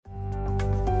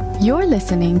You're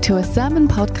listening to a sermon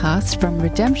podcast from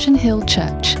Redemption Hill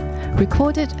Church,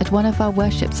 recorded at one of our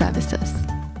worship services.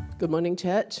 Good morning,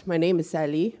 church. My name is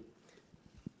Sally.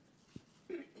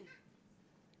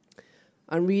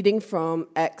 I'm reading from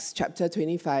Acts chapter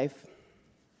 25.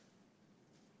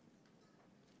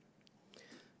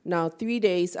 Now, 3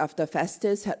 days after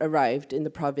Festus had arrived in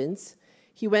the province,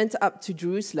 he went up to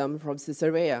Jerusalem from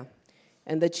Caesarea,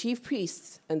 and the chief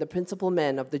priests and the principal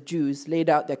men of the Jews laid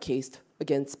out their case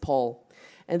against Paul,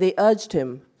 and they urged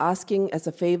him, asking as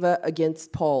a favor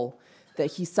against Paul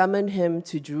that he summon him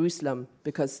to Jerusalem,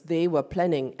 because they were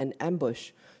planning an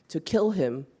ambush to kill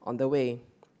him on the way.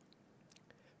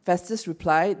 Festus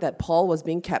replied that Paul was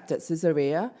being kept at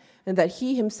Caesarea and that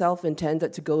he himself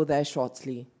intended to go there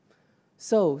shortly.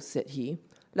 So, said he,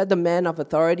 let the men of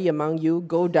authority among you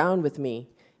go down with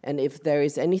me, and if there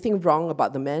is anything wrong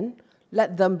about the men,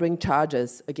 let them bring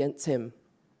charges against him.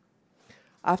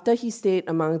 After he stayed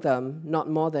among them not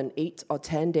more than 8 or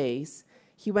 10 days,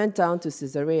 he went down to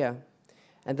Caesarea,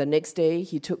 and the next day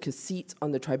he took his seat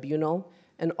on the tribunal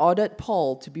and ordered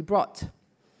Paul to be brought.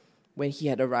 When he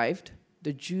had arrived,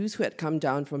 the Jews who had come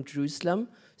down from Jerusalem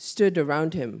stood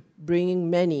around him, bringing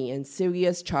many and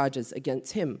serious charges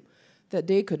against him that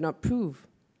they could not prove.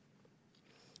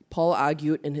 Paul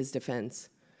argued in his defense,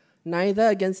 neither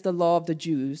against the law of the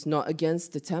Jews, nor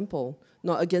against the temple,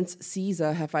 nor against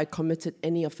Caesar have I committed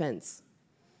any offense.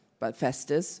 But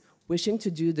Festus, wishing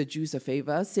to do the Jews a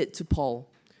favor, said to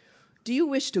Paul, do you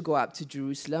wish to go up to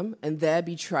Jerusalem and there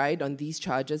be tried on these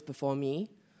charges before me?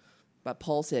 But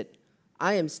Paul said,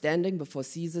 I am standing before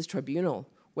Caesar's tribunal,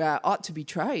 where I ought to be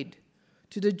tried.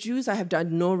 To the Jews I have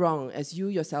done no wrong, as you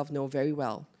yourself know very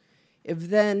well. If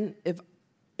then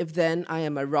I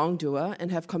am a wrongdoer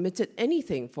and have committed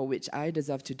anything for which I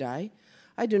deserve to die,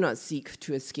 I do not seek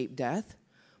to escape death.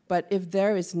 But if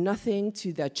there is nothing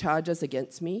to their charges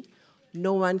against me,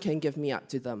 no one can give me up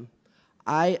to them.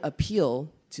 I appeal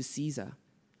to Caesar.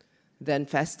 Then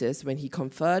Festus, when he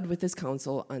conferred with his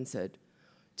council, answered,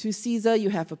 to Caesar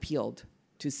you have appealed,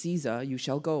 to Caesar you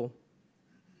shall go.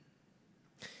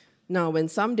 Now when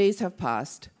some days have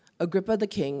passed, Agrippa the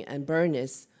king and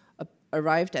Bernice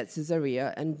arrived at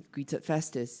Caesarea and greeted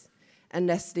Festus. And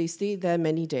as they stayed there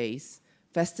many days,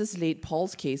 Festus laid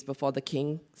Paul's case before the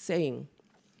king, saying,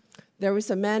 there is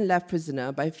a man left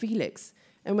prisoner by Felix,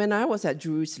 and when I was at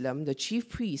Jerusalem, the chief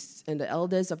priests and the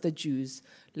elders of the Jews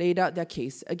laid out their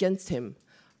case against him,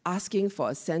 asking for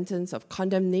a sentence of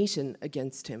condemnation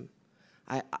against him.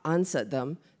 I answered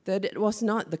them that it was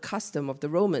not the custom of the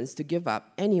Romans to give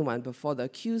up anyone before the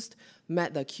accused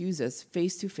met the accusers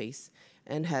face to face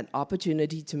and had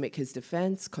opportunity to make his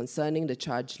defense concerning the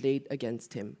charge laid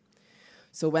against him.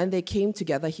 So when they came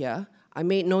together here, I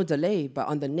made no delay, but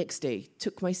on the next day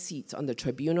took my seat on the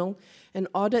tribunal and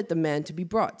ordered the man to be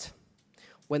brought.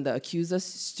 When the accusers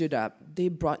stood up, they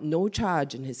brought no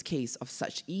charge in his case of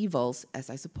such evils as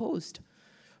I supposed.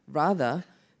 Rather,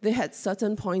 they had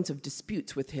certain points of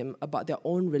dispute with him about their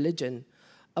own religion,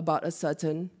 about a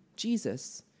certain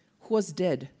Jesus, who was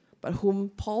dead, but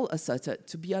whom Paul asserted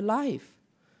to be alive.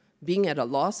 Being at a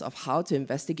loss of how to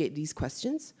investigate these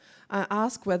questions, I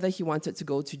asked whether he wanted to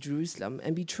go to Jerusalem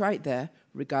and be tried there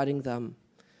regarding them.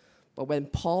 But when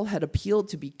Paul had appealed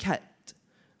to be kept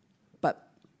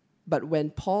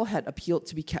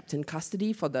in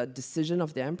custody for the decision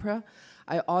of the emperor,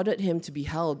 I ordered him to be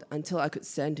held until I could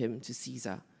send him to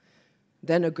Caesar.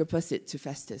 Then Agrippa said to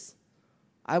Festus,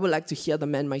 I would like to hear the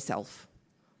man myself.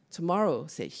 Tomorrow,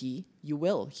 said he, you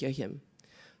will hear him.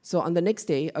 So on the next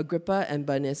day, Agrippa and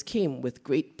Bernice came with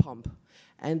great pomp,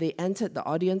 and they entered the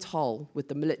audience hall with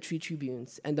the military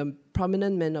tribunes and the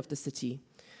prominent men of the city.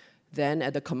 Then,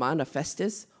 at the command of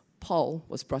Festus, Paul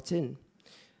was brought in.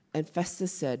 And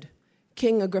Festus said,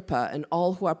 King Agrippa and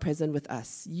all who are present with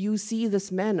us, you see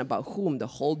this man about whom the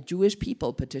whole Jewish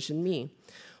people petitioned me,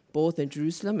 both in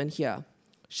Jerusalem and here,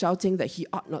 shouting that he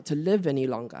ought not to live any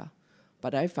longer.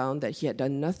 But I found that he had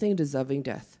done nothing deserving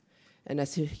death. And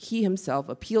as he himself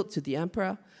appealed to the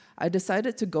emperor, I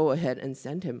decided to go ahead and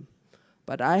send him.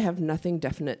 But I have nothing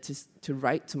definite to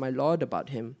write to my lord about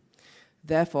him.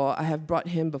 Therefore, I have brought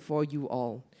him before you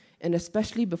all, and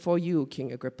especially before you,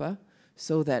 King Agrippa,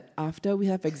 so that after we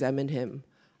have examined him,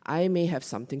 I may have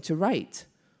something to write.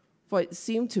 For it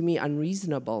seemed to me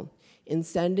unreasonable in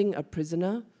sending a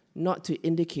prisoner not to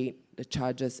indicate the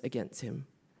charges against him.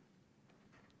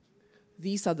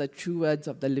 These are the true words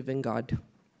of the living God.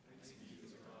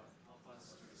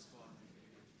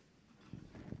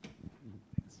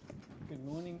 Good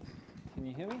morning. Can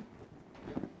you hear me?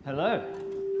 Hello.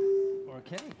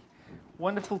 Okay.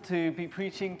 Wonderful to be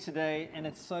preaching today, and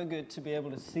it's so good to be able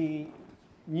to see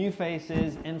new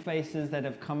faces and faces that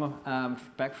have come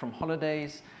back from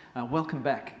holidays. Welcome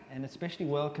back, and especially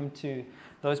welcome to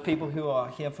those people who are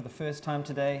here for the first time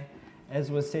today.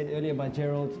 As was said earlier by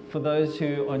Gerald, for those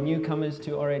who are newcomers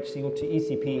to RHC or to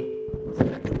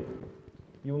ECP,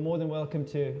 you are more than welcome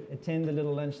to attend the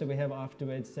little lunch that we have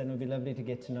afterwards, and it would be lovely to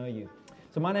get to know you.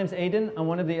 So my name's Aidan. I'm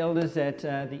one of the elders at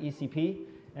the ECP,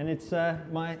 and it's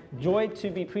my joy to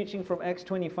be preaching from Acts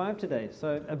 25 today.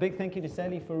 So a big thank you to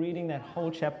Sally for reading that whole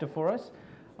chapter for us.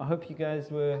 I hope you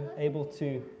guys were able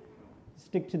to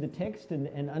stick to the text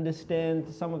and understand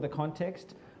some of the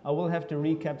context. I will have to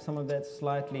recap some of that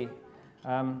slightly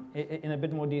in a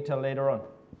bit more detail later on.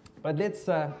 But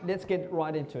let's get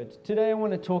right into it. Today I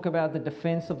want to talk about the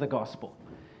defense of the gospel.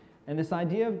 And this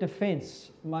idea of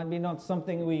defense might be not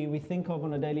something we think of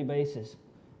on a daily basis.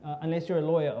 Unless you're a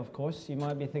lawyer, of course, you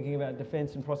might be thinking about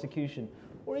defense and prosecution.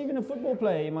 Or even a football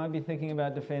player, you might be thinking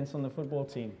about defense on the football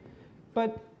team.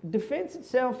 But defense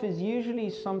itself is usually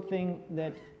something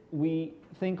that we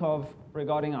think of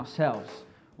regarding ourselves,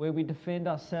 where we defend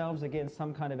ourselves against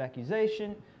some kind of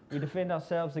accusation, we defend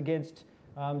ourselves against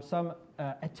some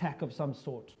attack of some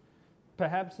sort.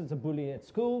 Perhaps it's a bully at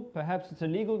school, perhaps it's a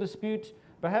legal dispute,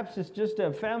 perhaps it's just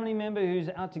a family member who's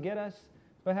out to get us,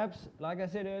 perhaps, like I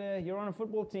said earlier, you're on a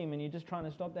football team and you're just trying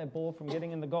to stop that ball from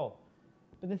getting in the goal.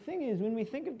 But the thing is, when we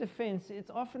think of defense, it's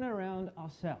often around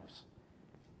ourselves.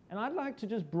 And I'd like to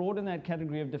just broaden that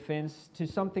category of defense to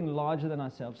something larger than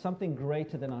ourselves, something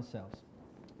greater than ourselves.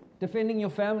 Defending your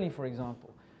family, for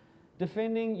example.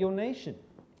 Defending your nation.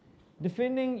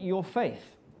 Defending your faith.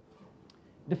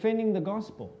 Defending the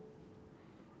gospel.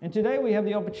 And today we have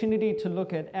the opportunity to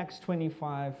look at Acts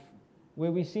 25,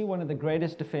 where we see one of the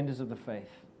greatest defenders of the faith,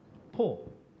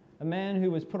 Paul, a man who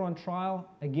was put on trial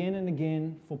again and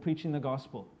again for preaching the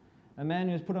gospel. A man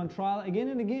who was put on trial again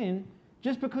and again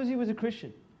just because he was a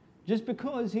Christian, just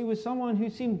because he was someone who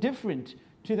seemed different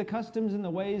to the customs and the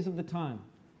ways of the time.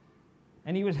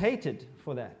 And he was hated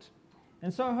for that.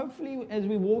 And so hopefully as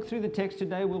we walk through the text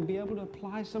today, we'll be able to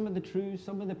apply some of the truths,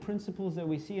 some of the principles that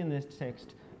we see in this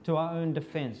text to our own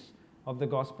defense of the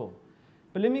gospel.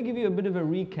 But let me give you a bit of a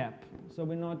recap so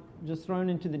we're not just thrown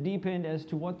into the deep end as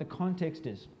to what the context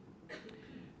is.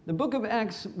 The book of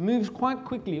Acts moves quite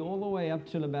quickly all the way up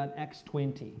till about Acts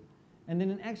 20. And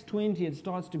then in Acts 20 it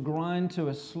starts to grind to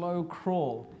a slow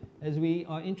crawl as we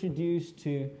are introduced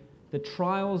to the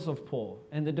trials of Paul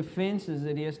and the defenses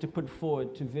that he has to put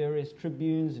forward to various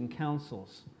tribunes and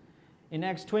councils. In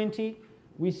Acts 20,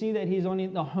 we see that he's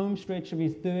on the home stretch of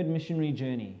his third missionary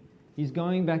journey. He's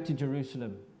going back to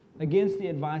Jerusalem against the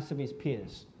advice of his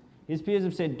peers. His peers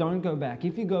have said, don't go back.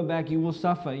 If you go back, you will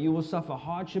suffer. You will suffer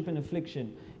hardship and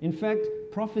affliction. In fact,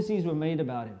 prophecies were made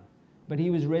about him. But he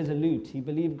was resolute. He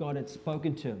believed God had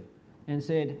spoken to him and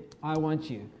said, I want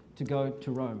you to go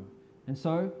to Rome. And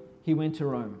so he went to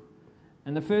Rome.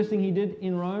 And the first thing he did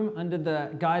in Rome, under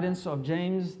the guidance of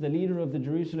James, the leader of the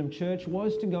Jerusalem church,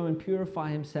 was to go and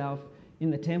purify himself in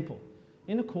the temple,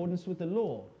 in accordance with the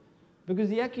law. Because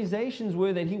the accusations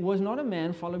were that he was not a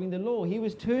man following the law. He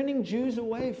was turning Jews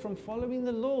away from following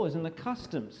the laws and the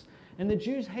customs. And the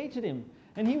Jews hated him.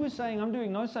 And he was saying, I'm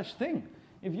doing no such thing.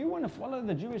 If you want to follow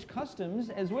the Jewish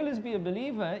customs as well as be a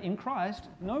believer in Christ,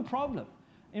 no problem.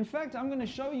 In fact, I'm going to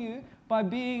show you by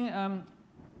being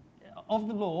of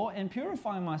the law and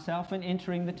purifying myself and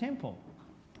entering the temple.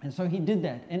 And so he did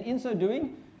that. And in so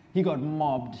doing, he got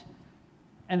mobbed.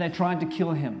 And they tried to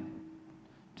kill him.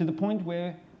 To the point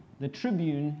where the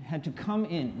tribune had to come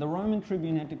in, the Roman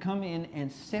tribune had to come in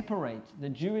and separate the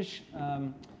Jewish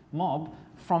mob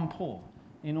from Paul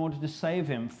in order to save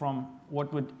him from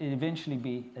what would eventually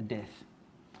be a death.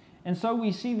 And so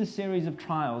we see the series of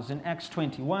trials in Acts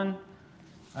 21.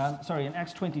 In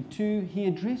Acts 22, he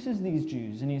addresses these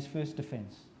Jews in his first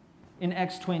defense. In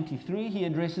Acts 23, he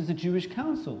addresses the Jewish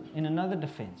council in another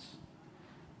defense.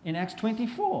 In Acts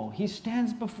 24, he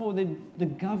stands before the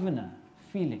governor,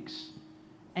 Felix,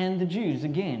 and the Jews,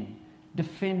 again,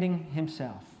 defending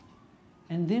himself.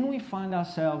 And then we find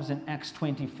ourselves in Acts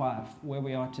 25, where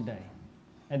we are today.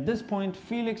 At this point,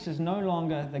 Felix is no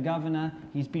longer the governor.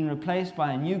 He's been replaced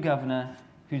by a new governor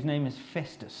whose name is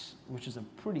Festus, which is a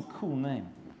pretty cool name.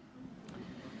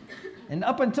 And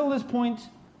up until this point,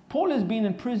 Paul has been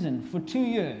in prison for 2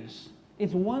 years.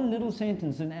 It's one little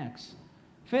sentence in Acts.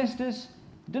 Festus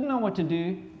didn't know what to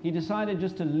do. He decided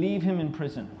just to leave him in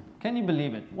prison. Can you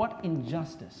believe it? What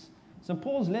injustice. So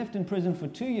Paul's left in prison for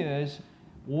 2 years,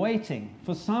 waiting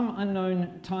for some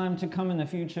unknown time to come in the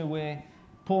future where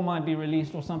Paul might be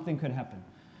released or something could happen.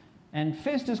 And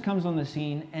Festus comes on the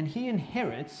scene and he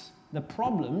inherits the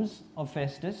problems of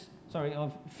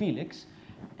Felix,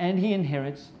 and he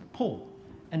inherits Paul.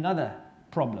 another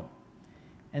problem.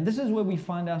 And this is where we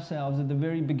find ourselves at the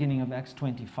very beginning of Acts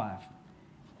 25.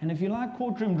 And if you like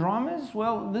courtroom dramas,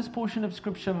 well, this portion of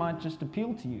Scripture might just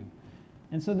appeal to you.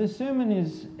 And so this sermon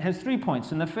has 3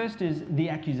 points. And the first is the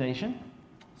accusation.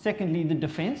 Secondly, the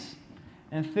defense.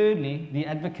 And thirdly, the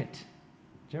advocate.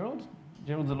 Gerald?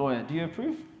 Gerald's a lawyer. Do you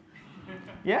approve?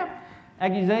 Yeah?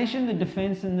 Accusation, the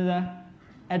defense, and the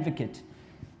advocate.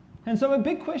 And so a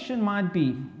big question might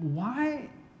be, why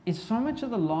is so much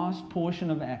of the last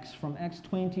portion of Acts, from Acts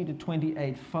 20 to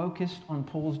 28, focused on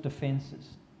Paul's defenses?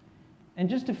 And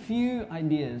just a few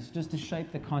ideas, just to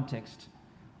shape the context.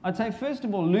 I'd say, first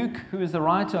of all, Luke, who is the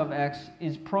writer of Acts,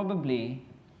 is probably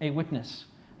a witness,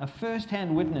 a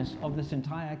first-hand witness of this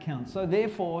entire account. So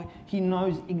therefore, he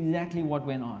knows exactly what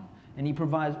went on. And he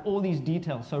provides all these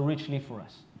details so richly for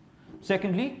us.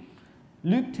 Secondly,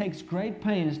 Luke takes great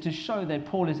pains to show that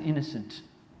Paul is innocent.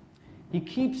 He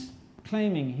keeps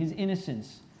claiming his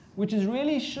innocence, which is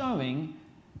really showing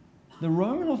the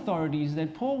Roman authorities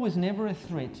that Paul was never a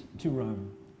threat to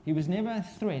Rome. He was never a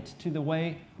threat to the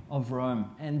way of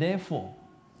Rome, and therefore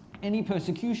any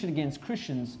persecution against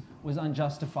Christians was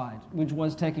unjustified, which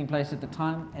was taking place at the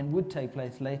time and would take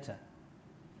place later.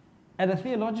 At a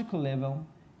theological level,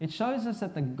 it shows us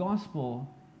that the gospel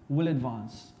will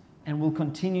advance and will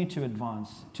continue to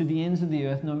advance to the ends of the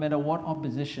earth, no matter what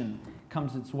opposition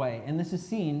comes its way. And this is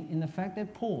seen in the fact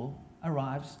that Paul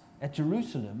arrives at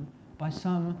Jerusalem by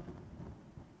some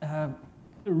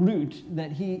route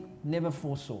that he never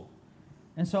foresaw.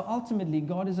 And so ultimately,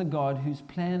 God is a God whose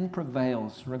plan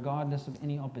prevails regardless of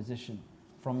any opposition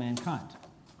from mankind.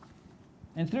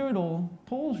 And through it all,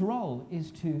 Paul's role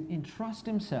is to entrust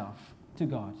himself to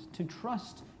God, to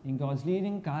trust in God's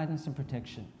leading, guidance, and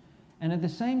protection. And at the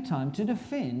same time, to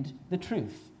defend the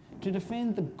truth, to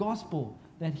defend the gospel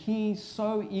that he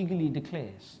so eagerly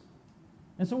declares.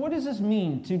 And so what does this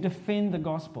mean, to defend the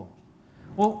gospel?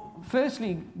 Well,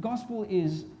 firstly, gospel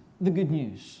is the good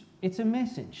news. It's a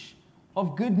message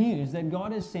of good news that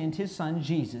God has sent his son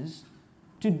Jesus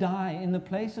to die in the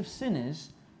place of sinners,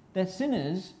 that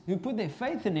sinners who put their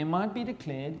faith in him might be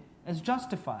declared as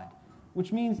justified,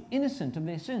 which means innocent of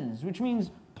their sins, which means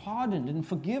pardoned and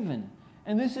forgiven.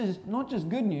 And this is not just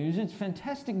good news, it's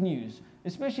fantastic news,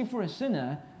 especially for a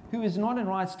sinner who is not in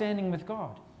right standing with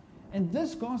God. And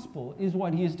this gospel is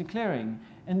what he is declaring.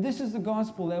 And this is the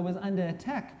gospel that was under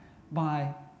attack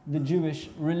by the Jewish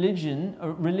religion,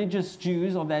 religious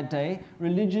Jews of that day,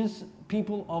 religious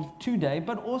people of today,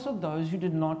 but also those who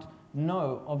did not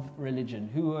know of religion,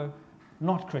 who were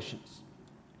not Christians.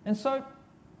 And so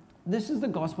this is the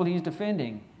gospel he's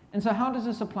defending. And so how does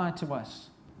this apply to us?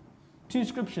 2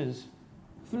 scriptures.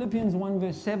 Philippians 1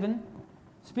 verse 7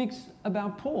 speaks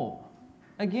about Paul,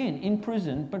 again in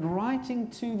prison, but writing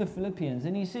to the Philippians.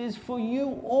 And he says, for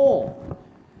you all,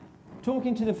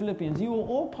 talking to the Philippians, you are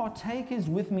all partakers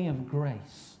with me of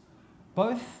grace,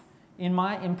 both in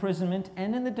my imprisonment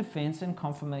and in the defense and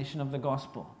confirmation of the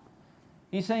gospel.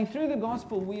 He's saying through the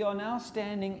gospel, we are now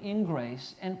standing in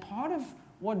grace, and part of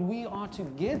what we are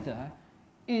together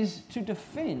is to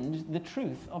defend the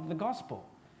truth of the gospel.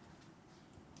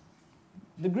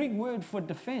 The Greek word for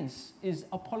defense is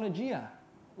apologia,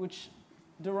 which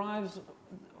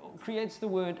creates the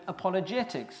word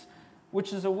apologetics,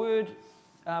 which is a word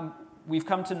we've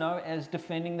come to know as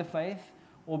defending the faith,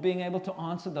 or being able to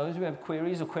answer those who have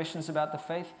queries or questions about the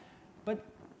faith. But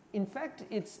in fact,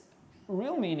 its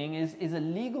real meaning is a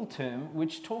legal term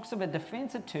which talks of a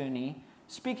defense attorney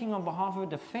speaking on behalf of a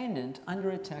defendant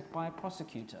under attack by a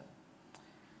prosecutor.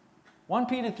 1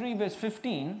 Peter 3 verse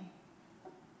 15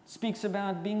 speaks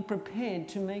about being prepared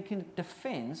to make a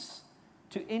defense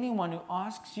to anyone who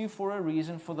asks you for a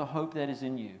reason for the hope that is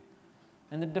in you.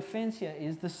 And the defense here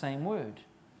is the same word.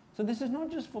 So this is not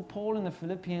just for Paul and the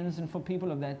Philippians and for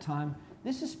people of that time.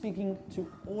 This is speaking to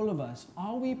all of us.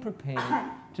 Are we prepared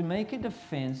to make a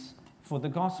defense for the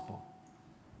gospel?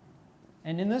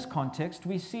 And in this context,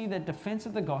 we see that defense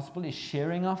of the gospel is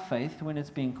sharing our faith when it's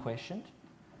being questioned.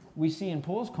 We see in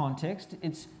Paul's context,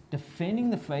 it's defending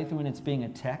the faith when it's being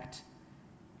attacked.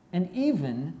 And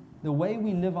even the way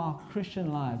we live our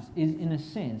Christian lives is, in a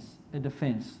sense, a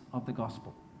defense of the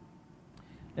gospel.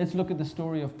 Let's look at the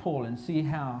story of Paul and see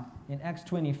how, in Acts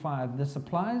 25, this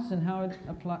applies and how it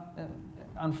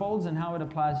unfolds and how it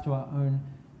applies to our own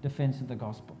defense of the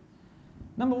gospel.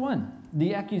 Number 1,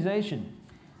 the accusation.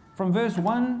 From verse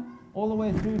 1 all the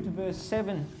way through to verse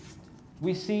 7,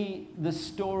 we see the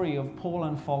story of Paul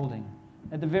unfolding.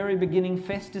 At the very beginning,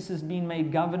 Festus has been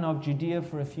made governor of Judea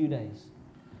for a few days.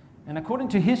 And according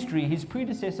to history, his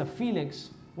predecessor, Felix,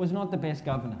 was not the best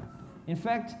governor. In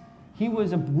fact, He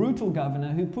was a brutal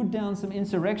governor who put down some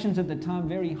insurrections at the time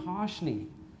very harshly.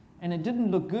 And it didn't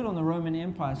look good on the Roman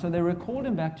Empire. So they recalled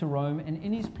him back to Rome, and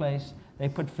in his place they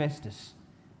put Festus.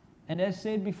 And as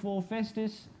said before,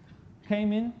 Festus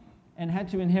came in and had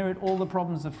to inherit all the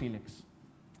problems of Felix.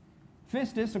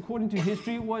 Festus, according to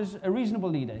history, was a reasonable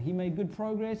leader. He made good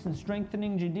progress in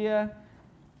strengthening Judea.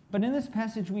 But in this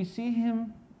passage we see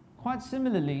him quite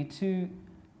similarly to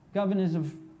governors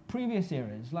of previous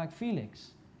eras, like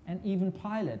Felix and even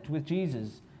Pilate with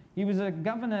Jesus. He was a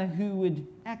governor who would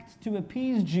act to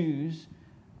appease Jews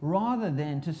rather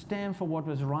than to stand for what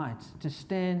was right, to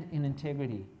stand in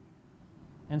integrity.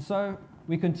 And so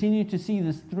we continue to see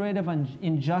this thread of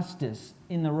injustice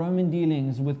in the Roman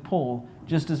dealings with Paul,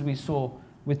 just as we saw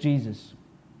with Jesus.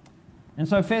 And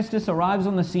so Festus arrives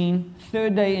on the scene,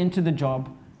 third day into the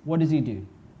job. What does he do?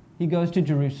 He goes to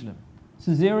Jerusalem.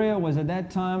 Caesarea was at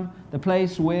that time the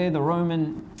place where the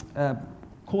Roman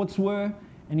courts were,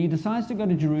 and he decides to go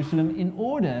to Jerusalem in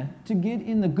order to get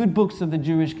in the good books of the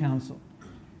Jewish council.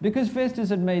 Because Festus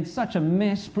had made such a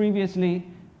mess previously,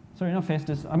 sorry, not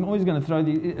Festus, I'm always going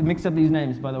to mix up these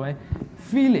names, by the way.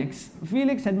 Felix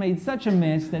had made such a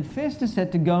mess that Festus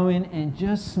had to go in and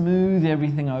just smooth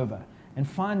everything over and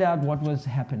find out what was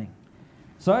happening.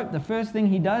 So the first thing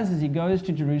he does is he goes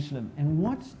to Jerusalem. And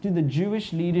what do the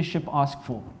Jewish leadership ask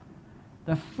for?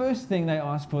 The first thing they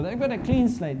ask for, they've got a clean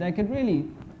slate. They could really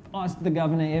ask the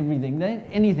governor anything.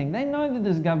 They know that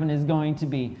this governor is going to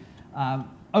be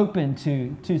open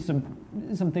to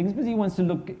some things because he wants to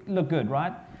look good,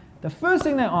 right? The first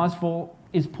thing they ask for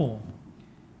is Paul.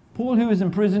 Paul, who is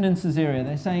imprisoned in Caesarea.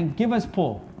 They're saying, give us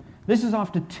Paul. This is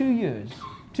after 2 years.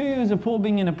 2 years of Paul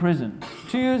being in a prison.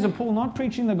 2 years of Paul not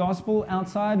preaching the gospel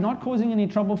outside, not causing any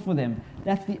trouble for them.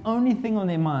 That's the only thing on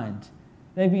their mind.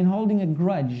 They've been holding a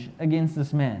grudge against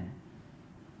this man.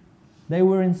 They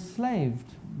were enslaved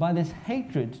by this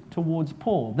hatred towards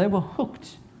Paul. They were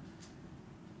hooked.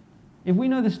 If we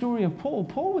know the story of Paul,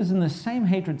 Paul was in the same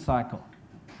hatred cycle.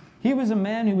 He was a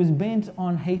man who was bent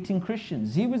on hating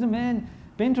Christians. He was a man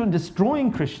bent on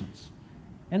destroying Christians.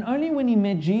 And only when he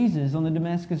met Jesus on the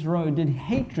Damascus Road did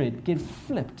hatred get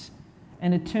flipped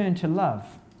and it turned to love.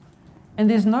 And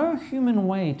there's no human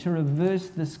way to reverse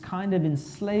this kind of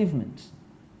enslavement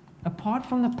apart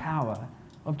from the power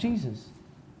of Jesus.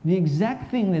 The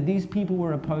exact thing that these people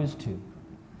were opposed to.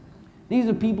 These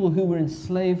are people who were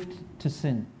enslaved to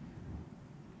sin.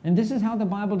 And this is how the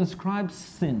Bible describes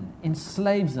sin.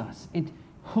 Enslaves us. It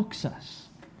hooks us.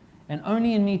 And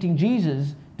only in meeting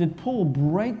Jesus did Paul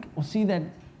break or see that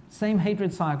same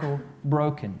hatred cycle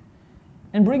broken.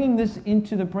 And bringing this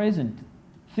into the present,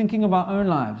 thinking of our own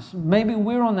lives. Maybe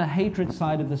we're on the hatred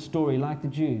side of the story like the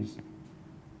Jews.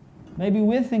 Maybe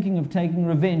we're thinking of taking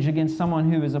revenge against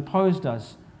someone who has opposed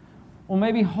us. Or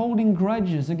maybe holding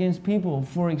grudges against people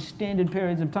for extended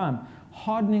periods of time.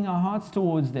 Hardening our hearts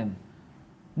towards them.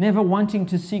 Never wanting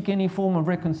to seek any form of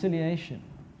reconciliation.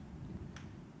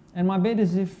 And my bet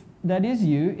is if that is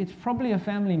you, it's probably a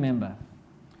family member.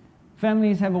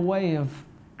 Families have a way of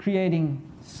creating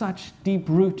such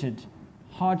deep-rooted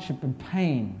hardship and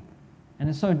pain. And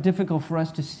it's so difficult for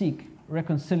us to seek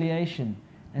reconciliation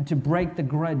and to break the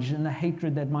grudge and the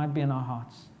hatred that might be in our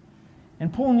hearts.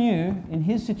 And Paul knew in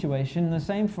his situation, and the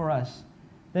same for us,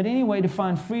 that any way to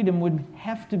find freedom would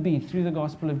have to be through the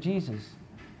gospel of Jesus.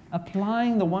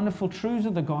 Applying the wonderful truths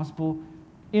of the gospel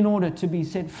in order to be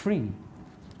set free.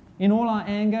 In all our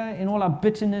anger, in all our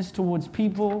bitterness towards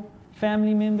people,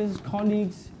 family members,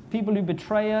 colleagues, people who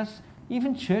betray us,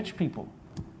 even church people.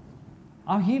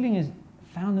 Our healing is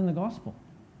found in the gospel.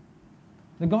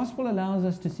 The gospel allows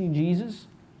us to see Jesus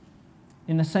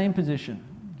in the same position.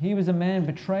 He was a man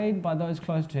betrayed by those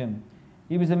close to him.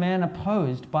 He was a man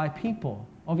opposed by people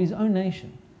of his own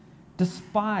nation,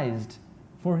 despised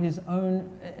for his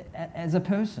own as a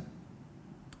person.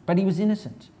 But he was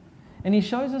innocent. And he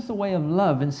shows us a way of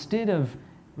love instead of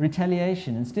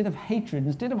retaliation, instead of hatred,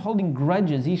 instead of holding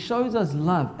grudges. He shows us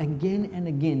love again and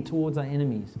again towards our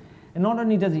enemies. And not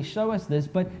only does he show us this,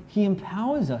 but he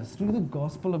empowers us through the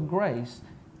gospel of grace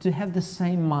to have the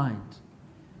same mind.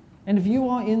 And if you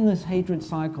are in this hatred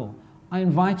cycle, I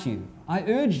invite you, I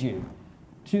urge you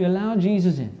to allow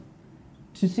Jesus in,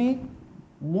 to see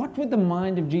what would the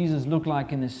mind of Jesus look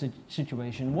like in this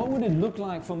situation? What would it look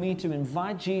like for me to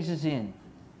invite Jesus in,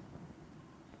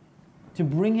 to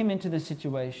bring him into the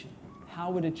situation?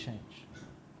 How would it change?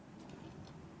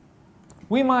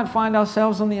 We might find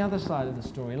ourselves on the other side of the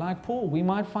story. Like Paul, we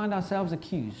might find ourselves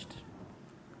accused.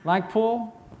 Like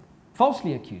Paul,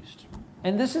 falsely accused.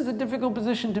 And this is a difficult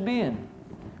position to be in.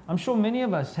 I'm sure many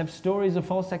of us have stories of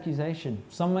false accusation.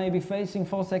 Some may be facing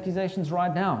false accusations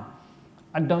right now.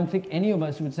 I don't think any of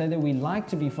us would say that we like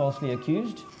to be falsely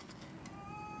accused.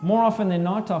 More often than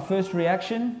not, our first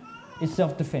reaction is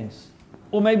self-defense,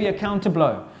 or maybe a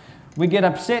counter-blow. We get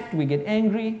upset, we get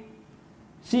angry.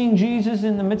 Seeing Jesus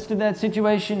in the midst of that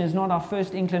situation is not our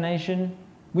first inclination.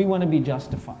 We want to be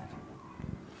justified.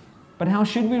 But how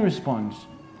should we respond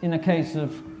in a case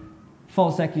of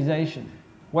false accusation?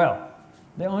 Well,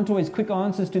 there aren't always quick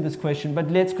answers to this question,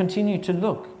 but let's continue to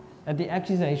look at the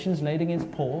accusations laid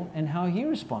against Paul and how he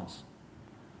responds.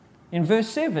 In verse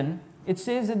 7, it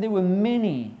says that there were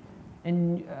many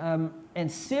and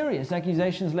serious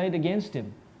accusations laid against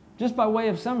him. Just by way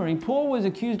of summary, Paul was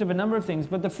accused of a number of things,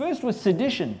 but the first was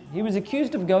sedition. He was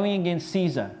accused of going against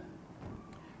Caesar,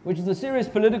 which is a serious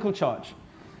political charge.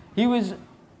 He was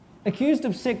accused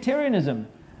of sectarianism,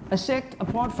 a sect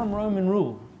apart from Roman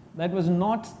rule that was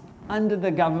not under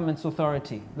the government's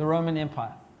authority, the Roman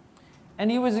Empire. And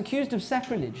he was accused of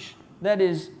sacrilege, that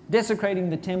is,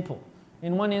 desecrating the temple.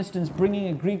 In one instance, bringing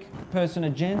a Greek person, a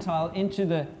Gentile, into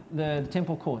the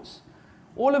temple courts.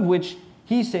 All of which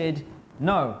he said,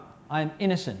 no, I am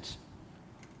innocent.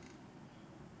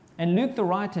 And Luke the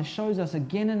writer shows us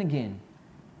again and again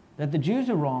that the Jews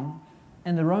are wrong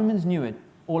and the Romans knew it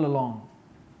all along.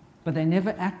 But they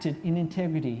never acted in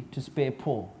integrity to spare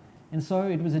Paul. And so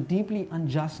it was a deeply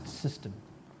unjust system.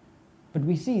 But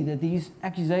we see that these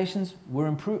accusations were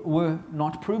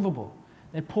not provable,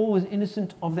 that Paul was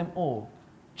innocent of them all,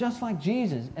 just like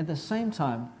Jesus at the same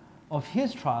time of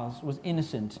his trials was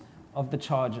innocent of the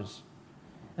charges.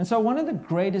 And so one of the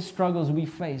greatest struggles we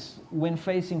face when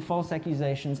facing false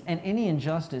accusations and any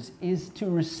injustice is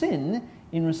to sin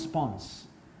in response.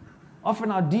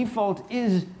 Often our default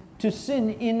is to sin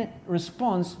in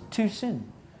response to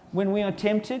sin. When we are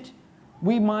tempted,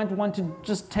 we might want to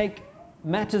just take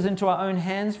matters into our own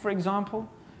hands, for example.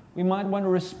 We might want to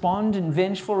respond in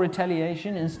vengeful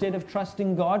retaliation instead of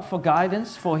trusting God for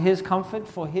guidance, for His comfort,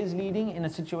 for His leading in a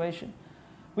situation.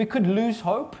 We could lose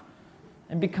hope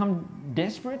and become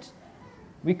desperate.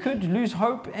 We could lose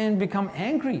hope and become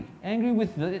angry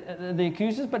with the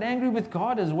accusers, but angry with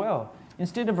God as well,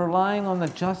 instead of relying on the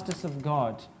justice of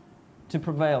God to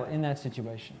prevail in that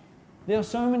situation. There are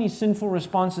so many sinful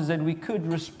responses that we could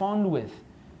respond with.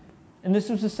 And this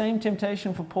was the same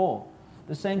temptation for Paul,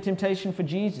 the same temptation for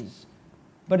Jesus.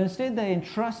 But instead they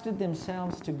entrusted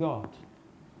themselves to God.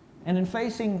 And in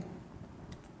facing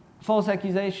false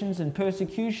accusations and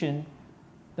persecution,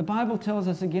 the Bible tells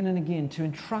us again and again to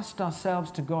entrust ourselves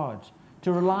to God,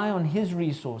 to rely on His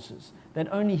resources, that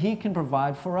only He can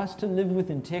provide for us to live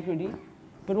with integrity,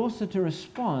 but also to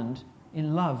respond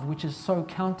in love, which is so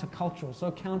countercultural, so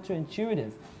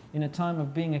counterintuitive in a time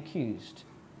of being accused.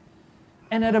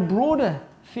 And at a broader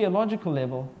theological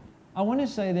level, I want to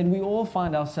say that we all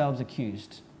find ourselves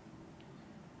accused.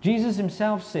 Jesus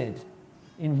Himself said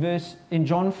in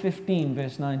John 15,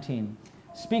 verse 19,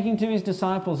 speaking to His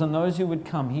disciples and those who would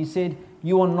come, He said,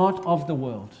 "You are not of the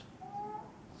world.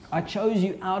 I chose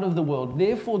you out of the world.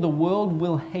 Therefore the world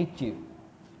will hate you."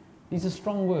 These are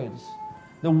strong words.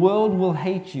 The world will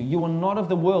hate you. You are not of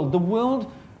the world. The world,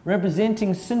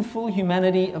 representing sinful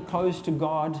humanity opposed to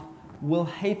God, will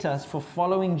hate us for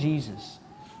following Jesus.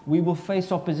 We will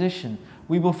face opposition.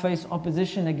 We will face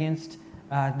opposition against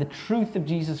the truth of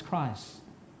Jesus Christ.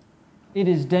 It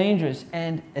is dangerous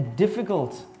and a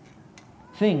difficult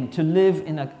thing to live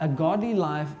in a godly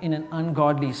life in an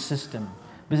ungodly system,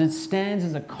 because it stands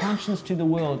as a conscience to the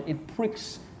world. It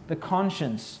pricks the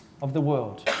conscience of the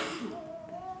world.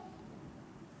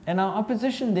 And our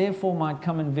opposition, therefore, might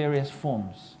come in various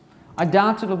forms. I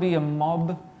doubt it'll be a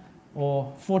mob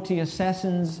or 40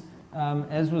 assassins,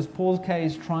 as was Paul's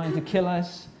case, trying to kill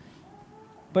us.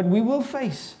 But we will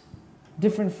face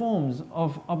different forms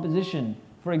of opposition.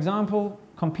 For example,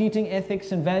 competing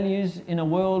ethics and values in a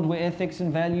world where ethics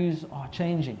and values are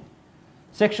changing.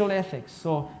 Sexual ethics,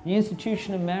 or the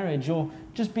institution of marriage, or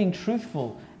just being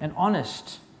truthful and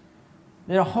honest.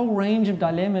 There are a whole range of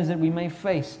dilemmas that we may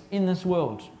face in this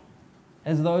world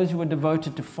as those who are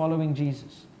devoted to following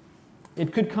Jesus.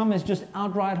 It could come as just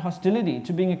outright hostility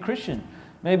to being a Christian,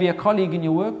 maybe a colleague in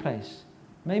your workplace,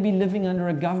 maybe living under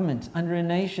a government, under a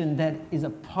nation that is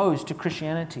opposed to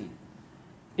Christianity.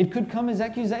 It could come as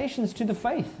accusations to the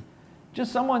faith.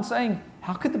 Just someone saying,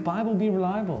 "How could the Bible be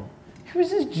reliable? Who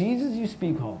is this Jesus you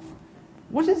speak of?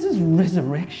 What is this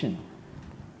resurrection?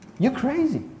 You're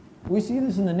crazy." We see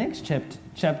this in the next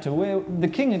chapter where the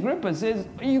King Agrippa says,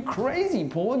 "Are you crazy,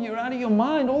 Paul? You're out of your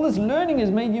mind. All this learning has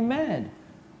made you mad."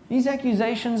 These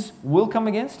accusations will come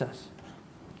against us.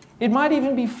 It might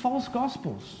even be false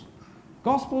gospels.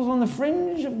 Gospels on the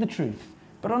fringe of the truth,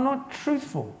 but are not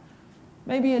truthful.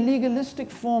 Maybe a legalistic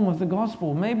form of the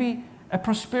gospel. Maybe a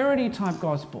prosperity type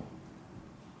gospel.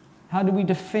 How do we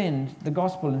defend the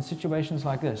gospel in situations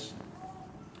like this?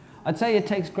 I'd say it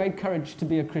takes great courage to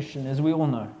be a Christian, as we all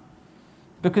know,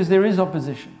 because there is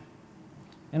opposition.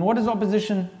 And what does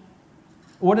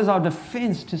our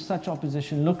defense to such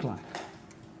opposition look like?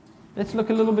 Let's look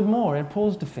a little bit more at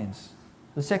Paul's defense.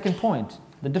 The second point,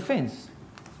 the defense,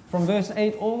 from verse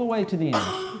 8 all the way to the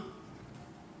end.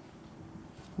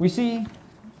 We see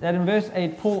that in verse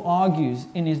 8, Paul argues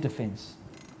in his defense.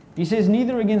 He says,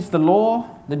 "Neither against the law,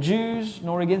 the Jews,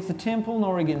 nor against the temple,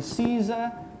 nor against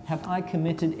Caesar have I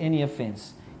committed any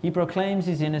offense." He proclaims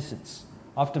his innocence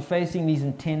after facing these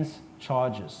intense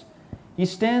charges. He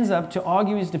stands up to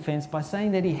argue his defense by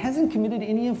saying that he hasn't committed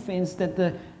any offense,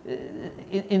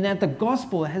 in that the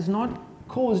gospel has not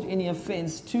caused any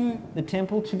offense to the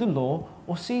temple, to the law,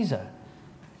 or Caesar.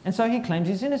 And so he claims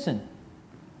he's innocent.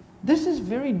 This is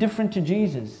very different to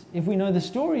Jesus. If we know the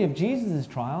story of Jesus'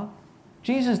 trial,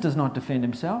 Jesus does not defend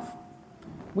himself.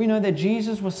 We know that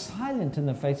Jesus was silent in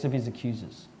the face of his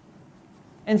accusers.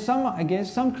 And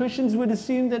some Christians would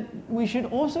assume that we should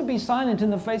also be silent in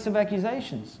the face of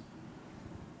accusations.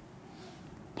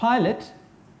 Pilate,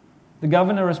 the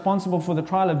governor responsible for the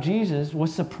trial of Jesus,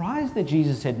 was surprised that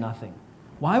Jesus said nothing.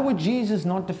 Why would Jesus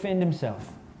not defend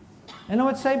himself? And I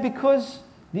would say because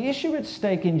the issue at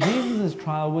stake in Jesus'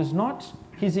 trial was not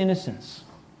his innocence.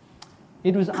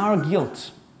 It was our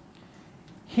guilt.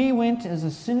 He went as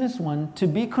a sinless one to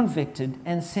be convicted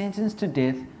and sentenced to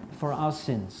death for our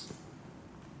sins.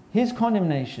 His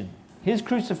condemnation, his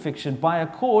crucifixion by a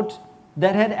court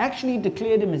that had actually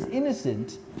declared him as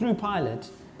innocent through Pilate,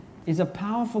 is a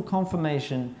powerful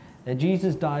confirmation that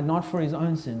Jesus died not for his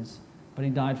own sins, but he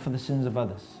died for the sins of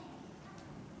others.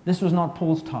 This was not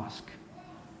Paul's task.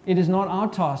 It is not our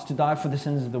task to die for the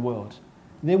sins of the world.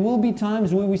 There will be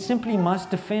times where we simply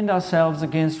must defend ourselves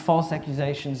against false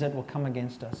accusations that will come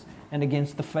against us and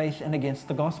against the faith and against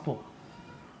the gospel.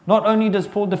 Not only does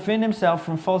Paul defend himself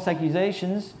from false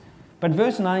accusations, but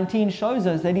verse 19 shows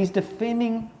us that he's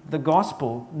defending the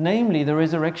gospel, namely the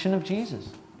resurrection of Jesus.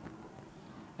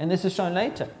 And this is shown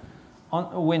later,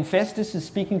 when Festus is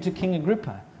speaking to King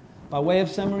Agrippa. By way of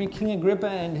summary, King Agrippa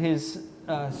and his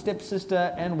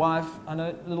stepsister and wife, I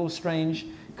know a little strange,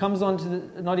 comes on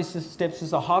to not his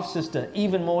stepsister, half-sister,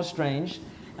 even more strange,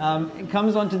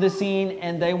 comes onto the scene,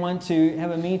 and they want to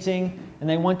have a meeting, and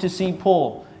they want to see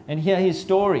Paul and hear his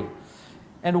story.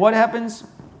 And what happens?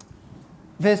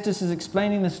 Festus is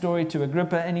explaining the story to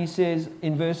Agrippa, and he says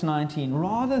in verse 19,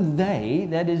 "Rather they,"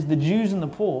 that is the Jews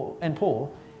and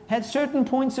Paul, "had certain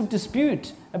points of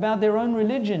dispute about their own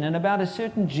religion and about a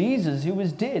certain Jesus who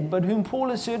was dead, but whom Paul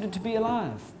asserted to be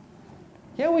alive."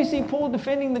 Here we see Paul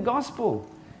defending the gospel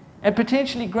at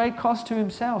potentially great cost to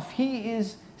himself. He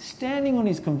is standing on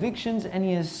his convictions, and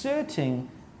he is asserting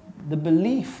the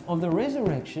belief of the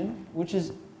resurrection, which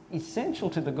is essential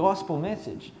to the gospel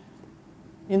message,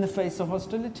 in the face of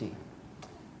hostility.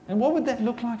 And what would that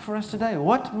look like for us today?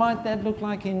 What might that look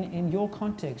like in your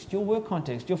context, your work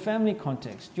context, your family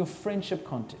context, your friendship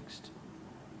context?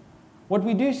 What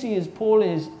we do see is Paul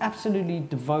is absolutely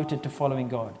devoted to following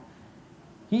God.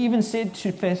 He even said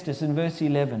to Festus in verse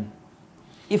 11,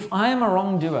 "If I am a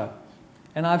wrongdoer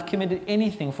and I've committed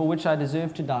anything for which I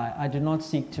deserve to die, I do not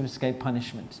seek to escape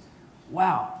punishment."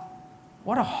 Wow,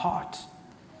 what a heart.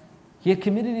 He had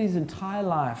committed his entire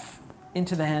life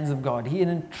into the hands of God. He had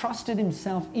entrusted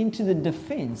himself into the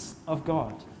defense of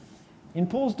God. In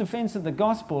Paul's defense of the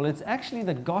gospel, it's actually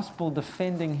the gospel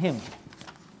defending him.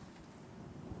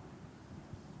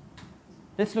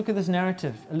 Let's look at this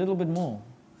narrative a little bit more.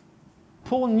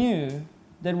 Paul knew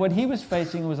that what he was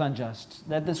facing was unjust,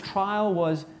 that this trial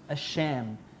was a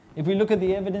sham. If we look at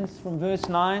the evidence from verse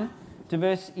 9 to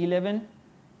verse 11,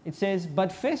 it says,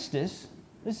 "But Festus,"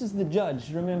 this is the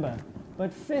judge, remember,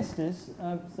 but Festus,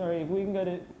 if we can go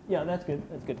to, that's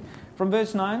good. From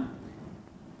verse 9,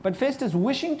 "But Festus,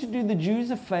 wishing to do the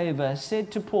Jews a favor,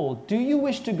 said to Paul, 'Do you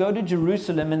wish to go to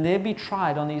Jerusalem and there be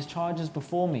tried on these charges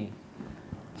before me?'"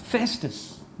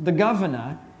 Festus, the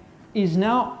governor, is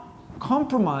now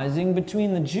compromising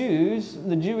between the Jews,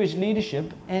 the Jewish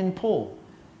leadership, and Paul.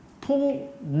 Paul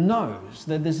knows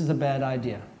that this is a bad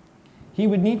idea. He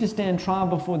would need to stand trial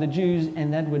before the Jews,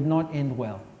 and that would not end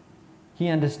well. He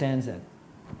understands that.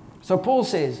 So Paul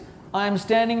says, "I am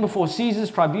standing before Caesar's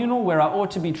tribunal where I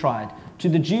ought to be tried. To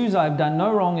the Jews I have done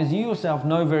no wrong, as you yourself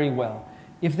know very well.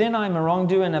 If then I am a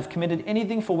wrongdoer and have committed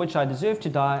anything for which I deserve to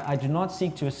die, I do not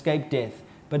seek to escape death.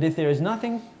 But if there is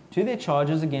nothing to their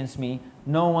charges against me,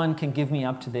 no one can give me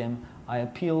up to them. I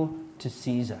appeal to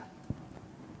Caesar."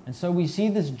 And so we see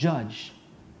this judge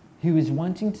who is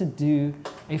wanting to do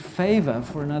a favor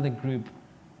for another group,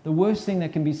 The worst thing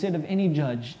that can be said of any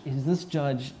judge is this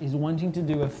judge is wanting to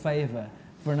do a favor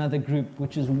for another group,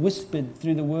 which is whispered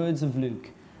through the words of Luke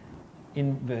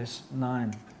in verse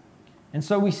 9. And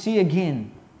so we see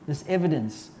again this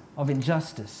evidence of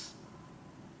injustice.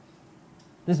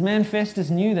 This man Festus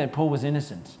knew that Paul was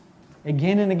innocent.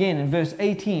 Again and again in verse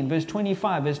 18, verse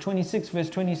 25, verse 26, verse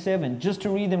 27, just to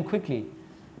read them quickly.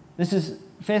 This is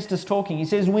Festus talking. He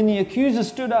says, when the accusers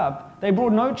stood up, they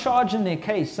brought no charge in their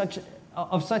case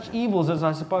of such evils as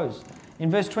I suppose. In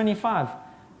verse 25,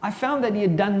 I found that he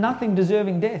had done nothing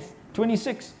deserving death.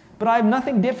 26, but I have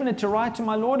nothing definite to write to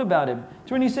my Lord about him.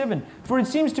 27, for it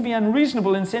seems to be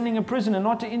unreasonable in sending a prisoner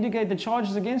not to indicate the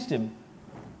charges against him.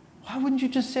 Why wouldn't you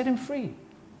just set him free?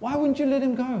 Why wouldn't you let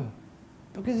him go?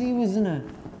 Because he was in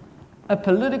a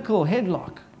political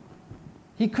headlock.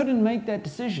 He couldn't make that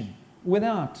decision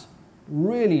without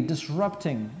really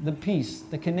disrupting the peace,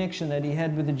 the connection that he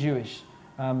had with the Jewish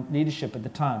leadership at the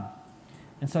time.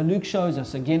 And so Luke shows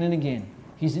us again and again,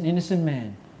 he's an innocent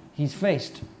man. He's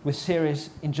faced with serious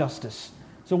injustice.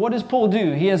 So what does Paul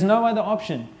do? He has no other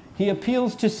option. He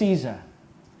appeals to Caesar.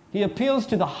 He appeals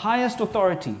to the highest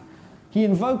authority. He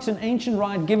invokes an ancient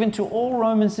right given to all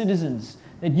Roman citizens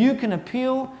that you can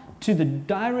appeal to the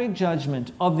direct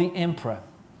judgment of the emperor.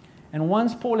 And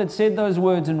once Paul had said those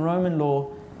words in Roman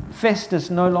law,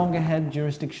 Festus no longer had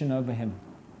jurisdiction over him.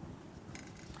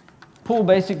 Paul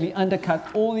basically undercut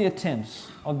all the attempts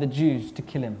of the Jews to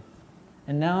kill him.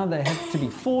 And now they had to be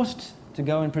forced to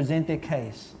go and present their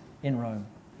case in Rome.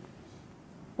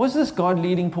 Was this God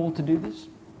leading Paul to do this?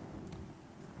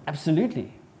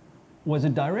 Absolutely. Was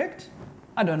it direct?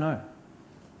 I don't know.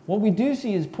 What we do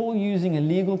see is Paul using a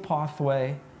legal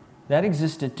pathway that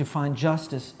existed to find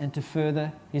justice and to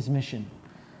further his mission.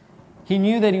 He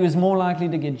knew that he was more likely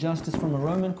to get justice from a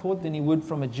Roman court than he would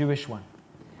from a Jewish one.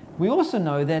 We also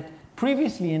know that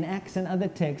previously in Acts and other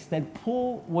texts that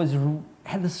Paul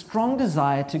had the strong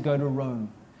desire to go to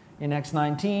Rome. In Acts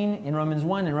 19, in Romans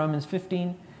 1, in Romans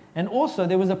 15. And also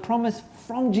there was a promise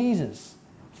from Jesus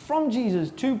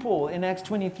to Paul in Acts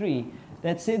 23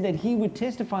 that said that he would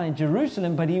testify in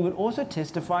Jerusalem, but he would also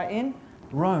testify in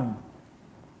Rome.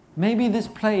 Maybe this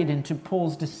played into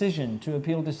Paul's decision to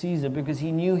appeal to Caesar because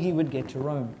he knew he would get to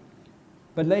Rome.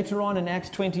 But later on in Acts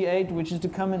 28, which is to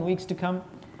come in weeks to come,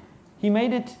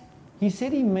 he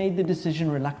said he made the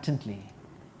decision reluctantly.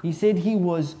 He said he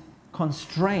was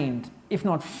constrained, if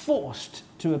not forced,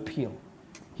 to appeal.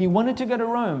 He wanted to go to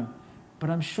Rome,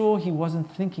 but I'm sure he wasn't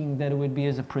thinking that it would be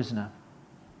as a prisoner.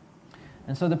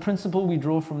 And so the principle we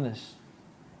draw from this,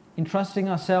 entrusting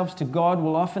ourselves to God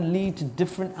will often lead to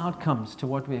different outcomes to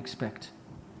what we expect.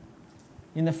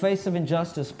 In the face of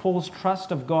injustice, Paul's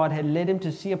trust of God had led him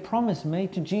to see a promise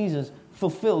made to Jesus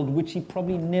fulfilled, which he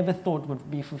probably never thought would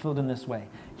be fulfilled in this way.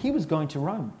 He was going to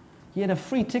Rome. He had a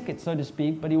free ticket, so to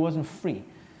speak, but he wasn't free.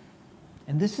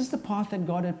 And this is the path that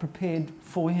God had prepared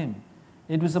for him.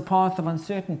 It was a path of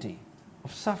uncertainty,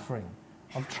 of suffering,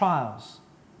 of trials.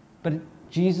 But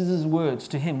Jesus' words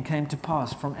to him came to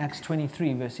pass from Acts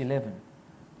 23, verse 11.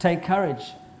 Take courage,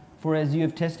 for as you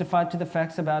have testified to the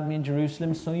facts about me in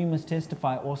Jerusalem, so you must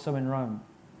testify also in Rome.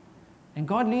 And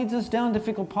God leads us down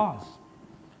difficult paths.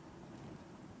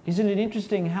 Isn't it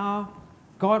interesting how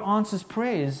God answers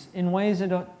prayers in ways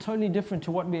that are totally different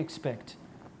to what we expect?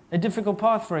 A difficult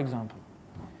path, for example.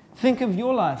 Think of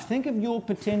your life. Think of your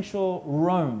potential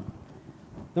Rome.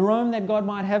 The Rome that God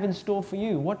might have in store for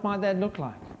you. What might that look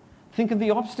like? Think of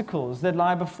the obstacles that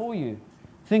lie before you.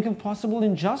 Think of possible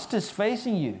injustice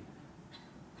facing you.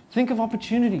 Think of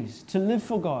opportunities to live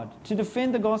for God, to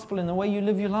defend the gospel in the way you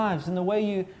live your lives, in the way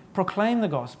you proclaim the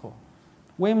gospel.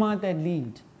 Where might that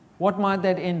lead? What might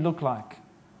that end look like?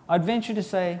 I'd venture to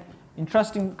say, in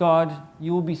trusting God,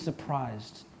 you will be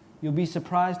surprised. You'll be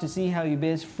surprised to see how He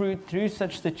bears fruit through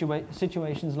such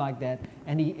situations like that,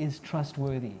 and He is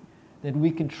trustworthy, that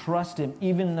we can trust Him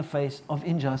even in the face of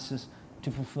injustice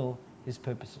to fulfill His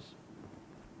purposes.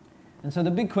 And so the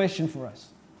big question for us,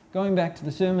 going back to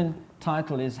the sermon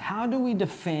title, is how do we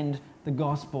defend the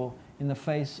gospel in the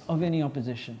face of any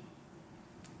opposition?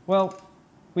 Well,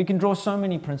 we can draw so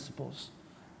many principles.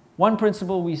 One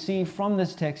principle we see from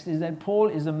this text is that Paul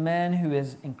is a man who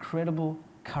has incredible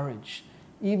courage.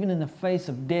 Even in the face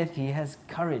of death, he has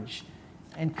courage.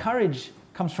 And courage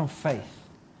comes from faith.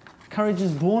 Courage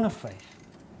is born of faith.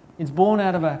 It's born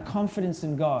out of a confidence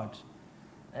in God,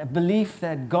 a belief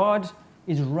that God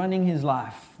is running his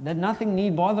life, that nothing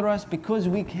need bother us because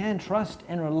we can trust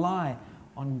and rely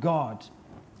on God.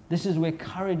 This is where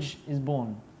courage is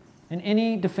born. And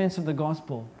any defense of the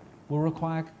gospel will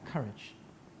require courage.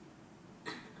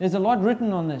 There's a lot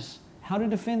written on this, how to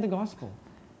defend the gospel,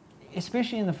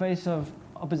 especially in the face of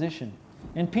opposition.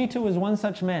 And Peter was one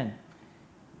such man.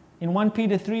 In 1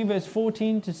 Peter 3, verse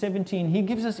 14 to 17, he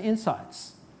gives us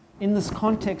insights in this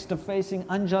context of facing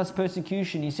unjust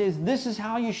persecution. He says, this is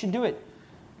how you should do it.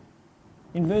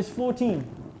 In verse 14,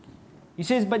 he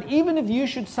says, but even if you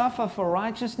should suffer for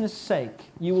righteousness' sake,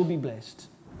 you will be blessed.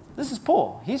 This is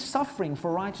Paul. He's suffering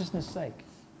for righteousness' sake.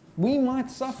 We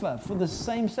might suffer for the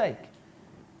same sake.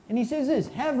 And he says this,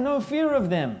 have no fear of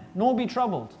them, nor be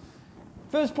troubled.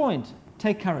 First point,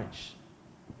 take courage.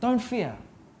 Don't fear.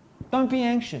 Don't be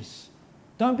anxious.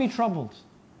 Don't be troubled.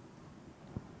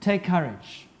 Take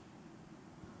courage.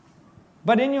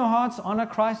 But in your hearts, honor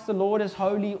Christ the Lord as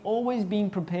holy, always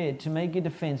being prepared to make a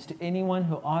defense to anyone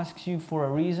who asks you for a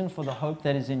reason for the hope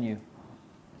that is in you.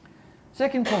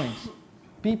 Second point,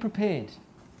 be prepared.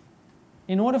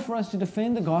 In order for us to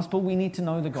defend the gospel, we need to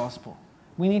know the gospel.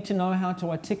 We need to know how to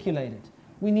articulate it.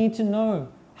 We need to know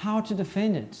how to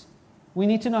defend it. We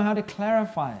need to know how to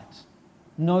clarify it.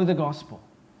 Know the gospel.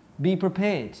 Be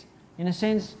prepared. In a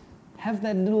sense, have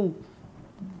that little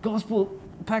gospel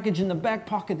package in the back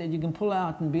pocket that you can pull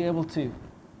out and be able to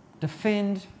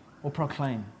defend or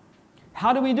proclaim.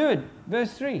 How do we do it?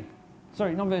 Verse 3.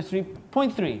 Sorry, not verse 3.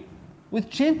 Point 3. With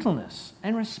gentleness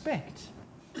and respect.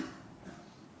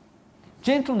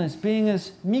 Gentleness being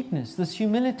as meekness, this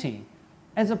humility,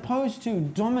 as opposed to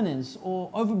dominance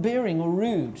or overbearing or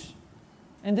rude.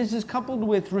 And this is coupled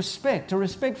with respect, a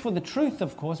respect for the truth,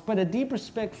 of course, but a deep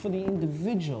respect for the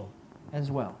individual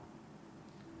as well.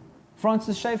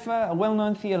 Francis Schaeffer, a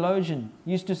well-known theologian,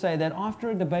 used to say that after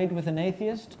a debate with an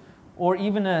atheist or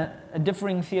even a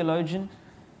differing theologian,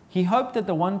 he hoped that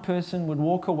the one person would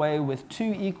walk away with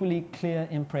two equally clear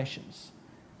impressions.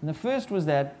 And the first was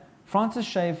that Francis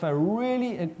Schaeffer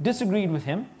really disagreed with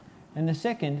him, and the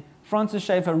second, Francis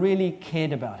Schaeffer really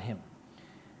cared about him.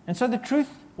 And so the truth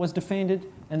was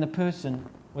defended and the person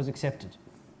was accepted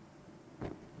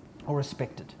or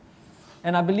respected.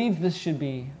 And I believe this should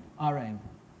be our aim.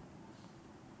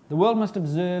 The world must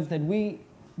observe that we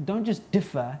don't just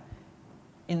differ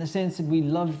in the sense that we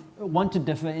want to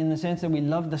differ in the sense that we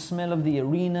love the smell of the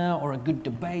arena or a good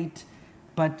debate,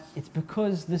 but it's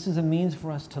because this is a means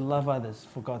for us to love others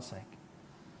for God's sake.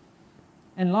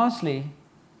 And lastly,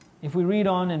 if we read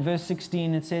on in verse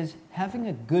 16, it says, having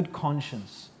a good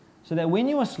conscience, so that when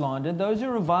you are slandered, those who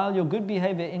revile your good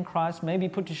behavior in Christ may be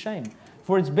put to shame.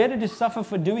 For it's better to suffer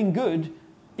for doing good,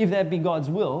 if that be God's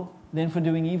will, than for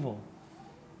doing evil.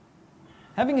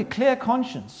 Having a clear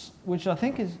conscience, which I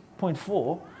think is point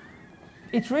 4,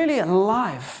 it's really a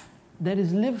life that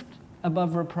is lived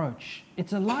above reproach.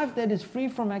 It's a life that is free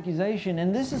from accusation.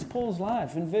 And this is Paul's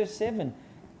life. In verse 7,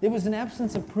 there was an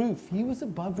absence of proof. He was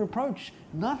above reproach.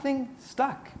 Nothing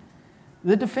stuck.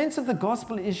 The defense of the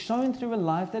gospel is shown through a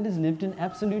life that is lived in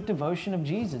absolute devotion of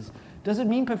Jesus. Does it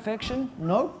mean perfection?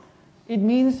 No. It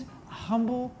means a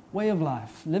humble way of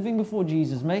life, living before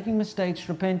Jesus, making mistakes,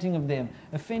 repenting of them,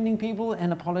 offending people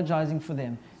and apologizing for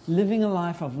them, living a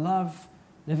life of love,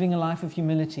 living a life of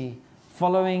humility,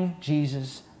 following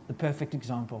Jesus, the perfect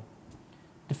example.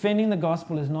 Defending the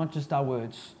gospel is not just our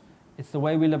words, it's the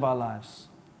way we live our lives.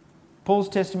 Paul's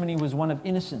testimony was one of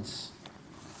innocence.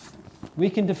 We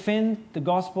can defend the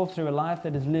gospel through a life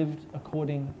that is lived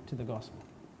according to the gospel.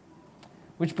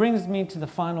 Which brings me to the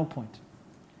final point,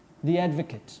 the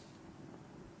advocate.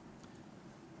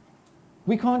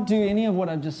 We can't do any of what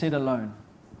I've just said alone.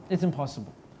 It's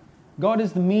impossible. God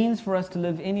is the means for us to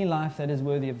live any life that is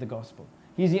worthy of the gospel.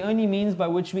 He's the only means by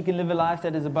which we can live a life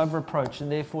that is above reproach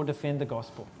and therefore defend the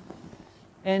gospel.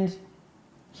 And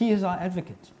He is our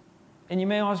advocate. And you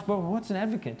may ask, well, what's an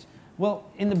advocate? Well,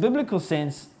 in the biblical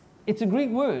sense, it's a Greek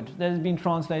word that has been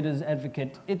translated as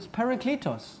advocate. It's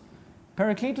parakletos.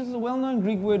 Parakletos is a well-known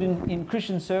Greek word in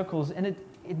Christian circles, and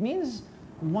it means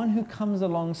one who comes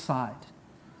alongside,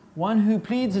 one who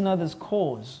pleads another's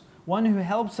cause, one who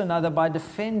helps another by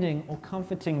defending or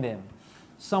comforting them,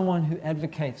 someone who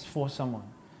advocates for someone.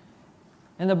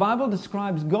 And the Bible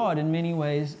describes God in many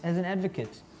ways as an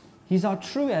advocate. He's our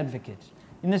true advocate,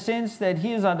 in the sense that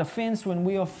He is our defense when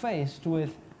we are faced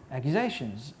with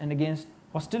accusations and against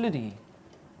hostility.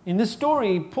 In this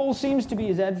story, Paul seems to be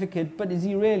His advocate, but is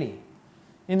he really?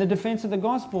 In the defense of the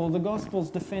gospel is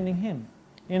defending him.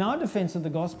 In our defense of the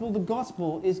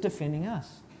gospel is defending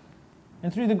us.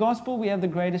 And through the gospel, we have the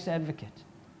greatest advocate.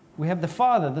 We have the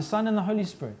Father, the Son, and the Holy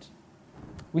Spirit.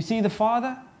 We see the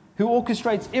Father who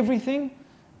orchestrates everything.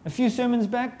 A few sermons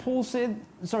back,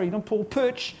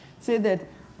 Perch said that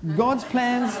God's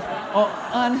plans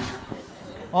are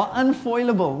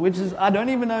unfoilable, which is, I don't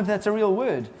even know if that's a real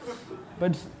word,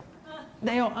 but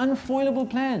they are unfoilable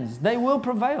plans. They will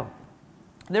prevail.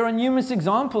 There are numerous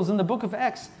examples in the book of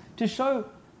Acts to show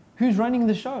who's running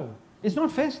the show. It's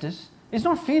not Festus, it's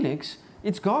not Felix,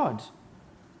 it's God.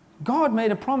 God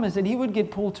made a promise that he would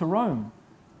get Paul to Rome.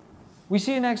 We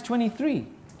see in Acts 23,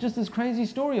 just this crazy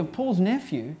story of Paul's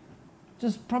nephew,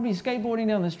 just probably skateboarding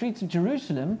down the streets of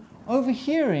Jerusalem,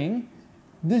 overhearing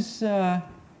this,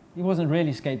 he wasn't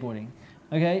really skateboarding,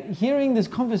 okay, hearing this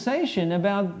conversation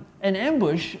about an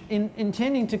ambush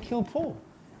intending to kill Paul.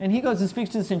 And he goes and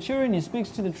speaks to the centurion, he speaks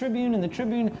to the tribune, and the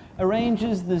tribune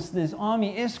arranges this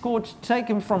army escort to take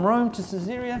him from Rome to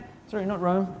Caesarea. Sorry, not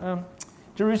Rome,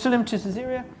 Jerusalem to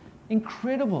Caesarea.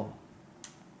 Incredible.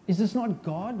 Is this not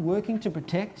God working to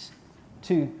protect,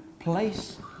 to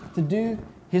place, to do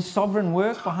his sovereign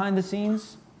work behind the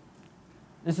scenes?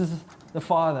 This is the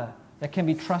Father that can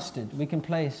be trusted. We can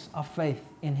place our faith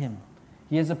in him.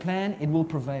 He has a plan, it will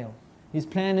prevail. His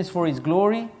plan is for his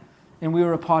glory, and we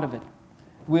are a part of it.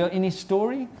 We are in his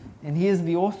story, and he is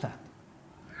the author.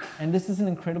 And this is an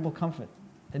incredible comfort,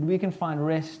 that we can find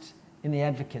rest in the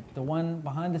advocate, the one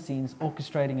behind the scenes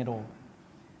orchestrating it all.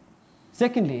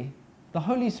 Secondly, the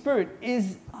Holy Spirit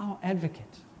is our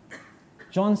advocate.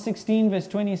 John 16, verse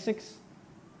 26,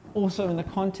 also in the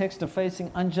context of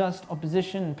facing unjust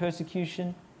opposition and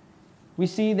persecution, we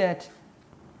see that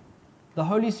the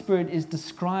Holy Spirit is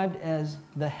described as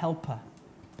the helper,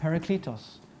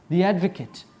 Parakletos, the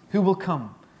advocate who will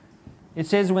come. It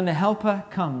says, when the helper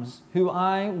comes, who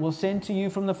I will send to you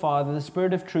from the Father, the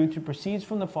Spirit of truth who proceeds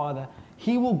from the Father,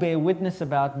 he will bear witness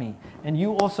about me. And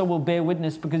you also will bear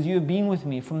witness because you have been with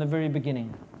me from the very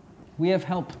beginning. We have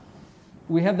help.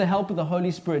 We have the help of the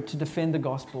Holy Spirit to defend the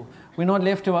gospel. We're not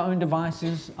left to our own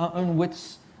devices, our own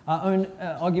wits, our own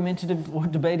argumentative or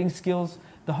debating skills.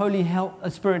 The Holy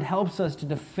Spirit helps us to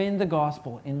defend the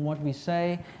gospel in what we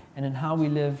say and in how we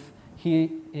live.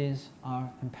 He is our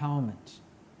empowerment.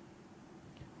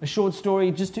 A short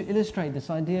story just to illustrate this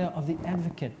idea of the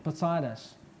advocate beside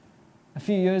us. A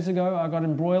few years ago, I got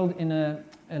embroiled in a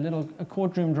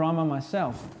courtroom drama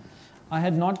myself. I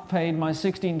had not paid my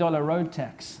 $16 road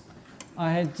tax.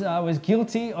 I was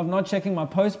guilty of not checking my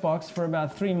postbox for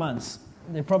about 3 months.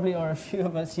 There probably are a few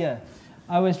of us here.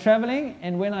 I was traveling,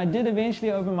 and when I did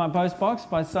eventually open my postbox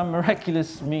by some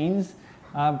miraculous means,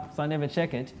 so I never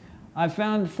check it, I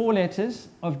found 4 letters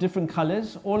of different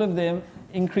colors, all of them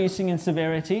increasing in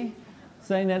severity,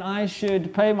 saying that I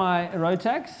should pay my road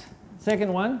tax.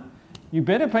 Second one, you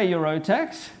better pay your road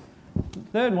tax.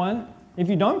 Third one, if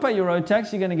you don't pay your road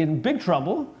tax, you're going to get in big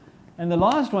trouble. And the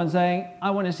last one saying,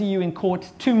 I want to see you in court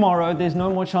tomorrow. There's no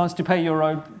more chance to pay your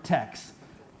road tax.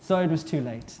 So it was too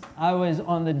late. I was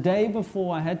on the day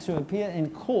before I had to appear in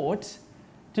court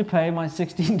to pay my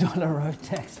 $16 road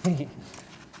tax fee.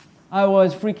 I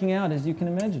was freaking out, as you can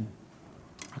imagine.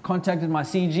 I contacted my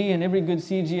CG, and every good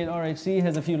CG at RHC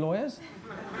has a few lawyers.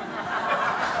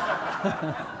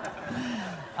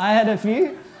 I had a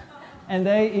few, and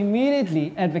they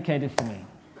immediately advocated for me.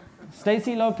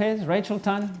 Stacy Lopez, Rachel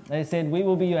Tan, they said, we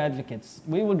will be your advocates.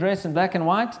 We will dress in black and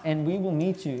white, and we will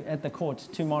meet you at the court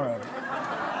tomorrow.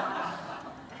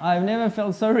 I've never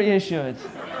felt so reassured.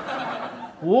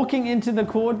 Walking into the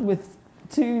court with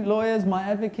 2 lawyers, my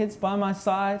advocates by my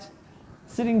side,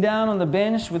 sitting down on the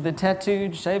bench with the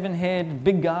tattooed, shaven head,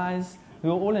 big guys who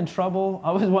were all in trouble.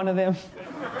 I was one of them.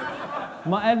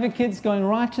 My advocates going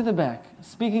right to the back,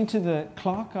 speaking to the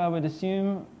clerk, I would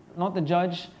assume, not the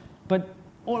judge, but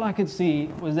all I could see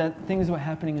was that things were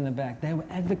happening in the back. They were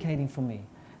advocating for me.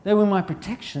 They were my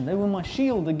protection. They were my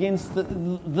shield against the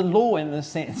law in this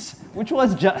sense, which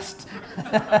was just.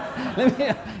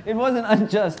 It wasn't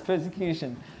unjust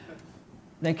persecution.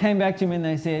 They came back to me and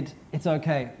they said, it's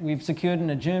okay. We've secured an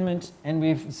adjournment and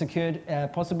we've secured a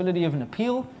possibility of an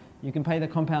appeal. You can pay the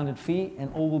compounded fee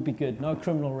and all will be good. No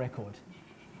criminal record.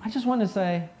 I just want to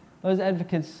say those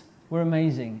advocates were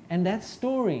amazing. And that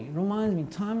story reminds me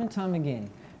time and time again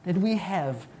that we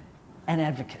have an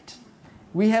advocate.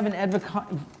 We have an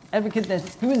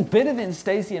advocate who is better than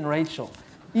Stacy and Rachel,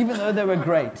 even though they were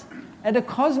great. At a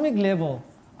cosmic level,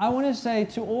 I want to say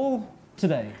to all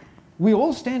today, we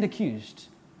all stand accused.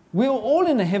 We are all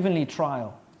in a heavenly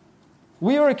trial.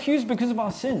 We are accused because of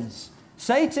our sins.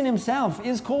 Satan himself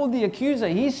is called the accuser.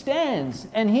 He stands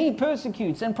and he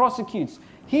persecutes and prosecutes.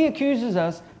 He accuses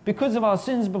us because of our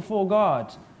sins before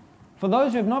God. For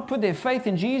those who have not put their faith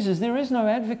in Jesus, there is no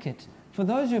advocate. For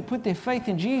those who have put their faith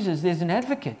in Jesus, there's an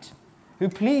advocate who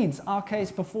pleads our case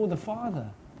before the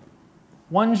Father.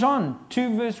 1 John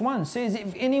 2 verse 1 says,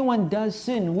 if anyone does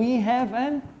sin, we have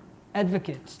an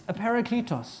advocate, a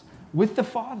parakletos, with the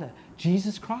Father,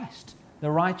 Jesus Christ,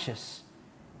 the righteous.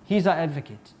 He's our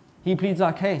advocate. He pleads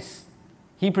our case.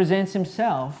 He presents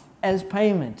himself as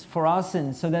payment for our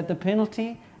sins so that the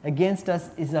penalty against us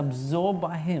is absorbed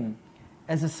by him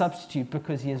as a substitute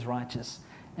because he is righteous.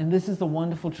 And this is the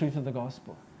wonderful truth of the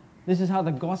gospel. This is how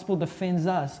the gospel defends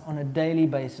us on a daily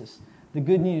basis. The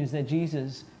good news that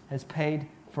Jesus has paid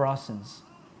for our sins.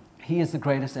 He is the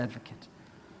greatest advocate.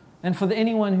 And for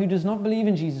anyone who does not believe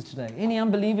in Jesus today, any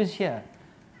unbelievers here,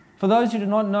 for those who do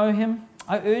not know him,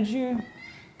 I urge you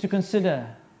to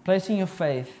consider placing your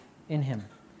faith in him,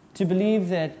 to believe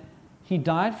that he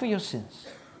died for your sins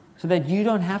so that you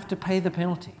don't have to pay the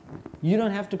penalty. You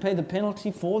don't have to pay the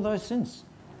penalty for those sins.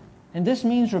 And this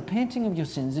means repenting of your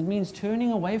sins. It means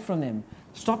turning away from them,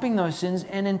 stopping those sins,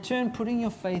 and in turn putting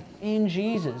your faith in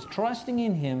Jesus, trusting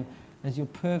in him as your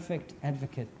perfect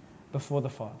advocate before the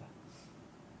Father.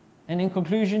 And in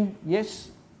conclusion,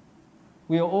 yes,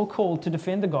 we are all called to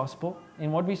defend the gospel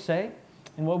in what we say,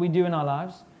 in what we do in our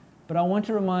lives. But I want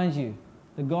to remind you,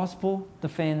 the gospel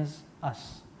defends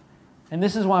us. And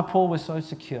this is why Paul was so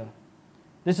secure.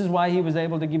 This is why he was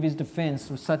able to give his defense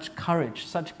with such courage,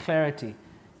 such clarity.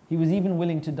 He was even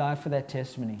willing to die for that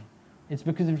testimony. It's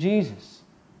because of Jesus,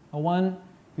 a one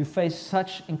who faced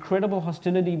such incredible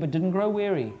hostility but didn't grow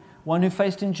weary, one who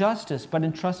faced injustice but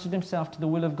entrusted himself to the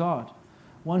will of God,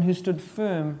 one who stood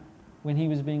firm when he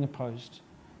was being opposed.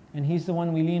 And he's the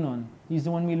one we lean on. He's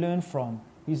the one we learn from.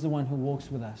 He's the one who walks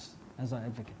with us as our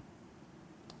advocate.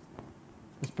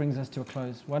 This brings us to a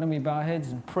close. Why don't we bow our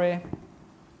heads in prayer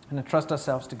and entrust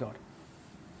ourselves to God.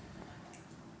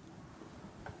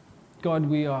 God,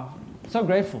 we are so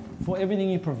grateful for everything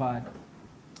you provide.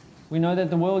 We know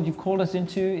that the world you've called us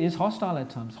into is hostile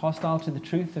at times, hostile to the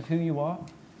truth of who you are.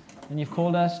 And you've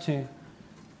called us to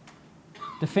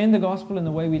defend the gospel in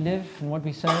the way we live and what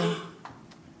we say.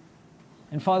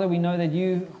 And Father, we know that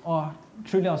you are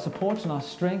truly our support and our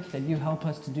strength, that you help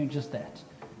us to do just that.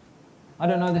 I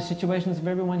don't know the situations of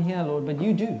everyone here, Lord, but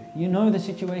you do. You know the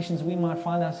situations we might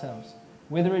find ourselves,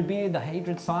 whether it be the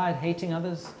hatred side, hating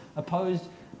others, opposed,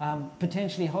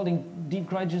 potentially holding deep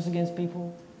grudges against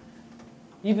people.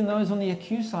 Even those on the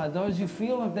accused side, those who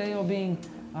feel like they are being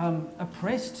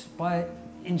oppressed by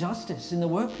injustice in the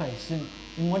workplace,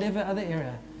 in whatever other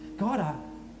area. God,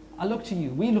 I look to you,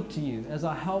 we look to you as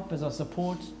our help, as our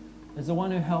support, as the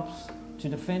one who helps to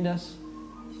defend us,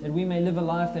 that we may live a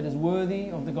life that is worthy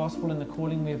of the gospel and the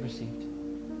calling we have received.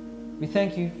 We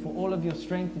thank you for all of your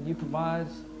strength that you provide,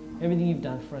 everything you've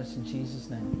done for us in Jesus'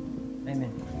 name.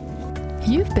 Amen.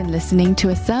 You've been listening to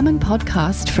a sermon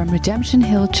podcast from Redemption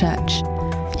Hill Church.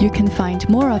 You can find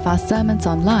more of our sermons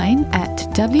online at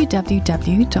www.rhc.org.sg.